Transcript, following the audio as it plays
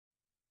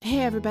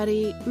Hey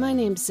everybody, my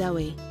name's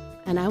Zoe,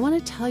 and I want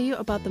to tell you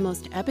about the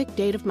most epic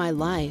date of my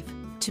life.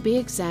 To be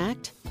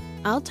exact,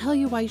 I'll tell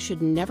you why you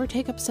should never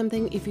take up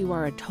something if you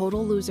are a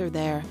total loser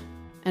there,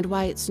 and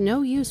why it's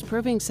no use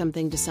proving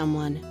something to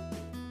someone.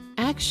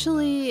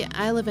 Actually,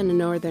 I live in a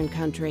northern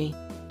country,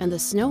 and the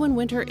snow in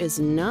winter is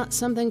not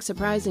something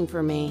surprising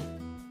for me.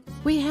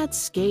 We had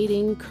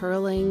skating,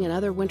 curling, and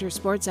other winter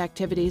sports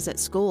activities at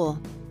school.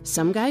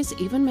 Some guys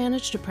even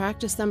managed to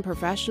practice them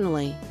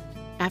professionally.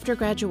 After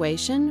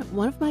graduation,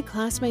 one of my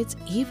classmates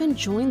even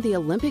joined the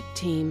Olympic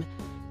team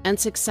and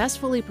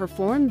successfully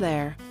performed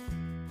there.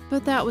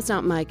 But that was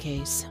not my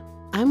case.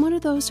 I'm one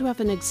of those who have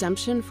an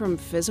exemption from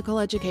physical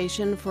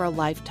education for a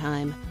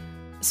lifetime,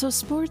 so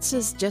sports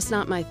is just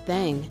not my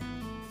thing.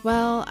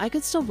 Well, I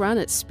could still run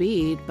at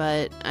speed,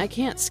 but I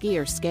can't ski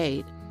or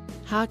skate.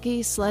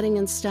 Hockey, sledding,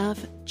 and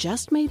stuff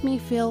just made me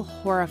feel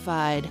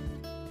horrified.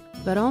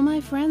 But all my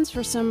friends,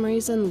 for some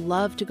reason,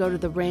 loved to go to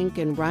the rink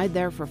and ride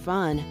there for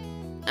fun.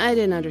 I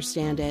didn't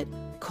understand it.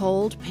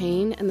 Cold,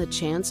 pain, and the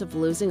chance of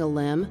losing a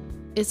limb?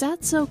 Is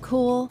that so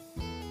cool?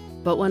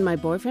 But when my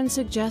boyfriend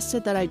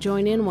suggested that I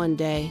join in one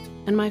day,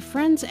 and my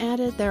friends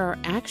added there are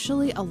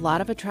actually a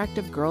lot of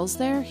attractive girls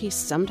there he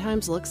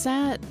sometimes looks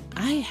at,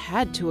 I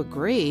had to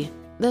agree.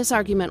 This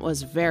argument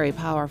was very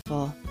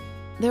powerful.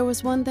 There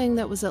was one thing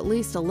that was at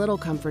least a little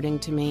comforting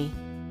to me.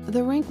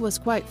 The rink was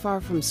quite far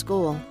from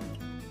school,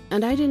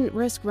 and I didn't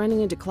risk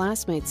running into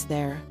classmates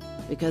there,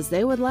 because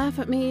they would laugh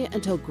at me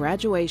until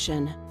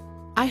graduation.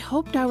 I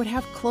hoped I would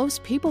have close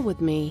people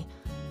with me,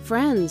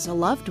 friends, a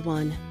loved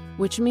one,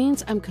 which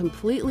means I'm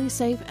completely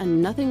safe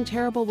and nothing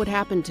terrible would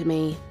happen to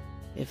me.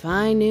 If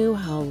I knew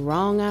how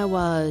wrong I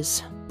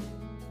was.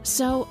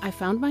 So I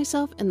found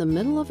myself in the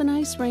middle of an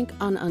ice rink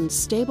on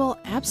unstable,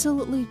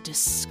 absolutely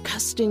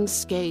disgusting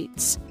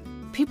skates.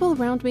 People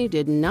around me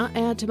did not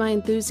add to my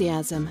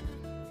enthusiasm.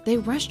 They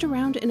rushed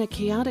around in a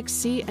chaotic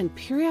sea and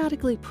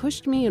periodically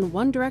pushed me in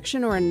one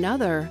direction or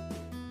another.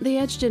 The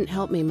edge didn't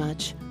help me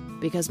much,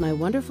 because my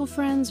wonderful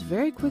friends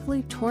very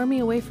quickly tore me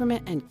away from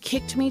it and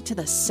kicked me to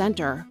the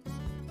center.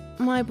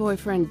 My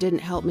boyfriend didn't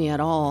help me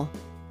at all.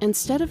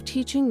 Instead of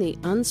teaching the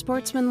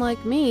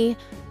unsportsmanlike me,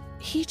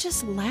 he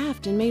just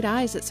laughed and made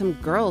eyes at some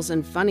girls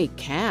in funny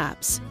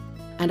caps.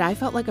 And I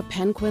felt like a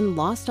penguin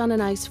lost on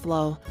an ice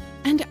floe,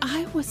 and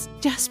I was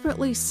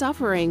desperately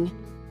suffering.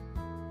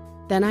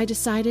 Then I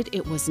decided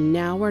it was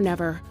now or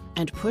never,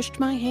 and pushed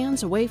my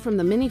hands away from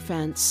the mini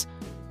fence.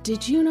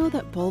 Did you know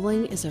that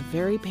bowling is a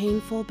very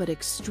painful but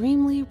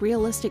extremely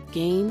realistic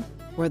game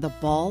where the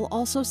ball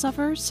also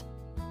suffers?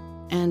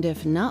 And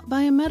if not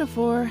by a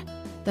metaphor,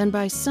 then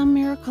by some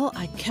miracle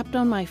I kept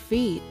on my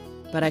feet,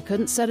 but I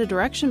couldn't set a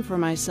direction for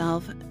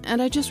myself,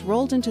 and I just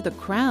rolled into the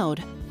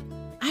crowd.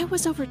 I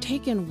was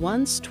overtaken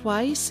once,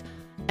 twice,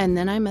 and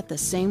then I met the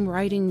same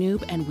riding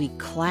noob and we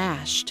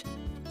clashed.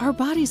 Our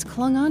bodies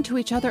clung onto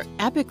each other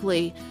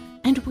epically,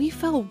 and we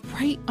fell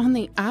right on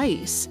the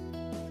ice.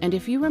 And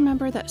if you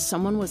remember that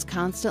someone was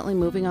constantly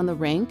moving on the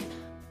rink,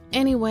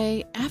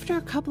 anyway, after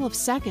a couple of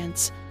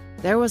seconds,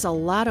 there was a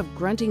lot of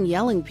grunting,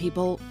 yelling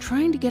people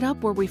trying to get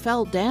up where we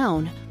fell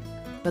down.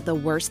 But the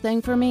worst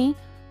thing for me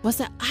was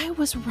that I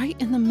was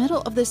right in the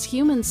middle of this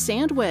human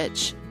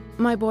sandwich.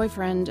 My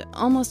boyfriend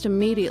almost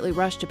immediately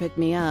rushed to pick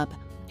me up.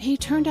 He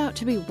turned out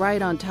to be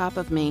right on top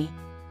of me.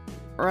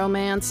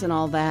 Romance and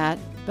all that,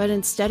 but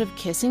instead of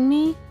kissing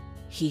me,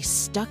 he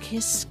stuck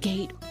his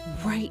skate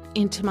right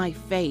into my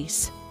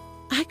face.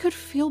 I could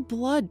feel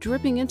blood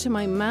dripping into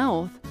my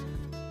mouth,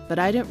 but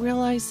I didn't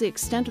realize the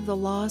extent of the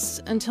loss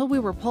until we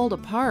were pulled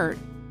apart.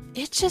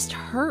 It just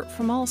hurt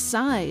from all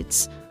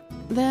sides.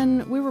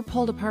 Then we were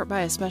pulled apart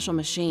by a special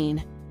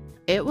machine.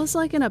 It was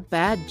like in a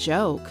bad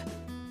joke.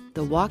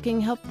 The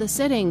walking helped the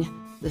sitting,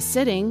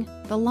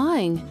 the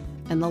lying,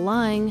 and the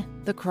lying,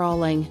 the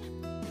crawling.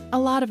 A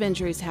lot of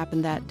injuries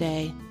happened that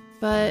day,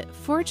 but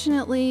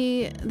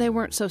fortunately, they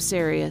weren't so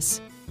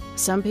serious.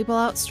 Some people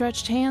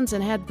outstretched hands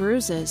and had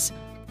bruises.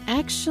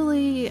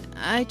 Actually,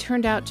 I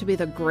turned out to be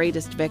the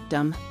greatest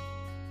victim.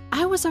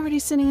 I was already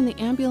sitting in the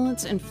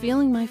ambulance and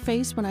feeling my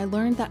face when I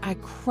learned that I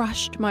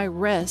crushed my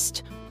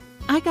wrist.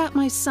 I got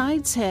my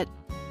sides hit,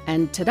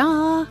 and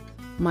ta-da!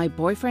 My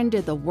boyfriend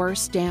did the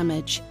worst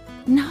damage.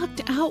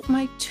 Knocked out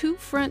my 2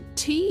 front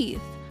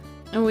teeth.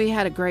 And we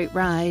had a great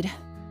ride.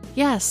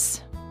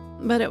 Yes,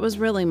 but it was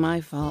really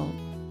my fault.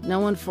 No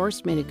one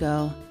forced me to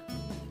go.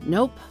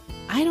 Nope,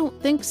 I don't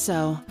think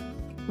so.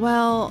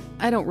 Well,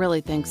 I don't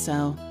really think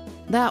so.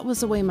 That was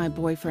the way my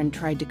boyfriend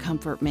tried to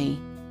comfort me.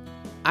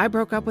 I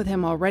broke up with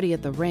him already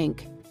at the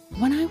rink.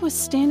 When I was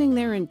standing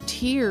there in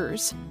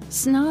tears,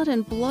 snot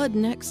and blood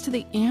next to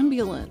the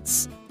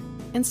ambulance.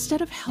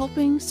 Instead of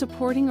helping,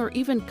 supporting, or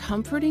even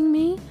comforting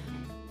me,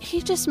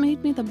 he just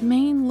made me the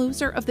main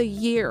loser of the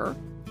year.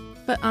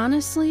 But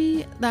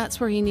honestly, that's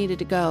where he needed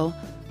to go,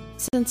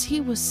 since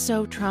he was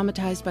so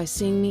traumatized by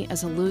seeing me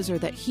as a loser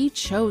that he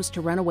chose to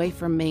run away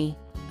from me.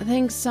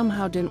 Things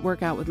somehow didn't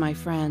work out with my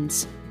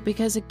friends.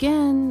 Because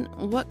again,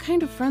 what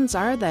kind of friends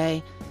are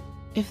they?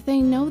 If they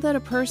know that a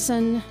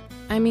person,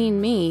 I mean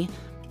me,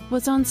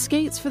 was on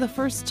skates for the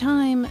first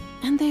time,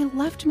 and they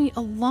left me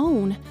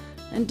alone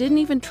and didn't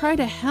even try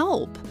to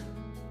help.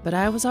 But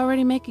I was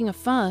already making a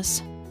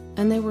fuss,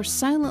 and they were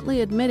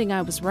silently admitting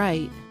I was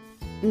right.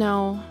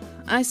 No,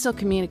 I still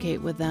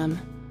communicate with them,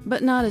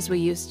 but not as we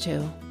used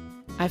to.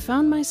 I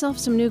found myself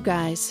some new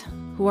guys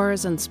who are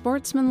as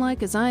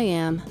unsportsmanlike as I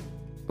am.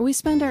 We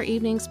spend our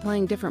evenings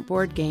playing different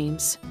board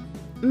games.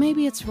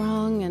 Maybe it's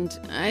wrong and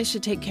I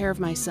should take care of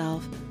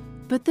myself,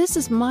 but this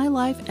is my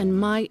life and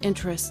my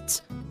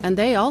interests, and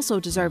they also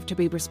deserve to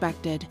be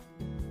respected.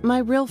 My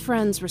real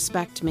friends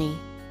respect me.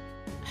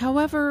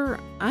 However,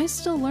 I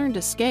still learn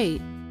to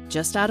skate,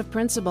 just out of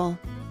principle,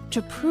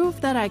 to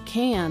prove that I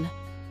can.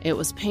 It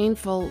was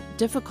painful,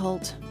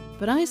 difficult,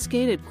 but I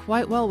skated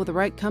quite well with the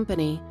right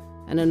company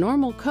and a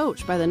normal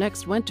coach by the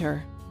next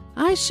winter.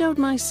 I showed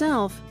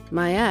myself,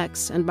 my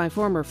ex, and my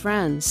former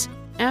friends.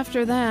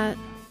 After that,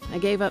 I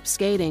gave up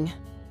skating.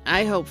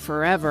 I hope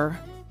forever.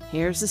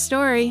 Here's the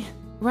story.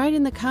 Write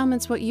in the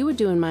comments what you would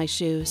do in my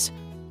shoes.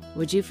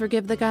 Would you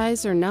forgive the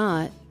guys or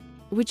not?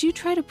 Would you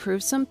try to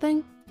prove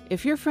something?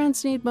 If your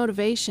friends need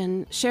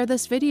motivation, share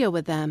this video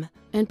with them,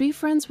 and be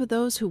friends with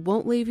those who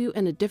won't leave you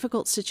in a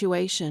difficult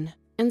situation.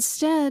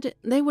 Instead,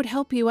 they would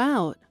help you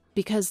out,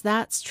 because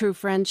that's true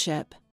friendship.